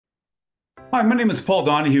Hi, my name is Paul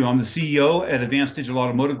Donahue. I'm the CEO at Advanced Digital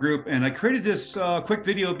Automotive Group, and I created this quick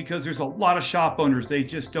video because there's a lot of shop owners. They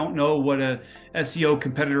just don't know what a SEO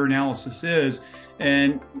competitor analysis is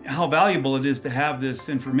and how valuable it is to have this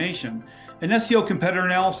information. An SEO competitor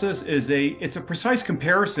analysis it's a precise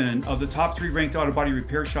comparison of the top 3 ranked auto body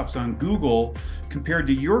repair shops on Google compared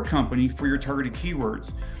to your company for your targeted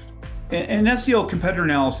keywords. An SEO competitor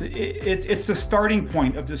analysis, it's the starting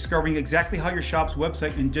point of discovering exactly how your shop's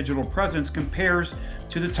website and digital presence compares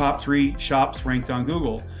to the top 3 shops ranked on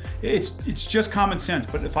Google. It's just common sense,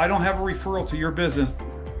 but if I don't have a referral to your business,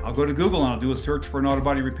 I'll go to Google and I'll do a search for an auto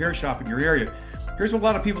body repair shop in your area. Here's what a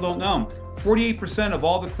lot of people don't know. 48% of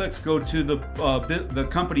all the clicks go to the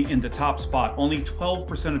company in the top spot. Only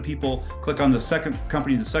 12% of people click on the second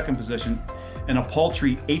company in the second position, and a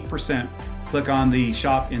paltry 8% click on the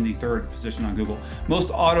shop in the 3rd position on Google.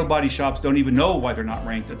 Most auto body shops don't even know why they're not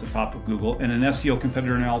ranked at the top of Google, and an SEO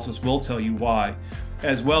competitor analysis will tell you why,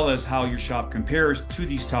 as well as how your shop compares to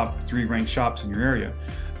these top 3 ranked shops in your area.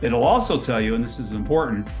 It'll also tell you, and this is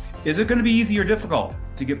important, is it going to be easy or difficult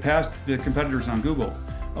to get past the competitors on Google?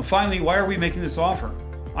 Finally, why are we making this offer?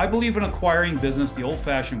 I believe in acquiring business the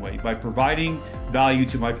old-fashioned way, by providing value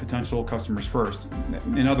to my potential customers first.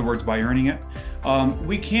 In other words, by earning it.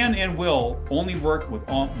 We can and will only work with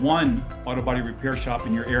one auto body repair shop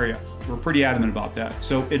in your area. We're pretty adamant about that.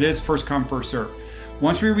 So it is first come, first serve.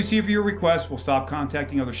 Once we receive your request, we'll stop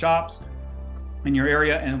contacting other shops in your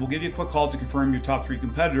area, and we'll give you a quick call to confirm your top 3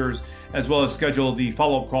 competitors, as well as schedule the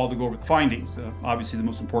follow-up call to go over the findings, obviously the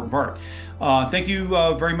most important part. Thank you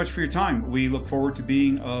very much for your time. We look forward to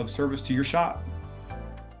being of service to your shop.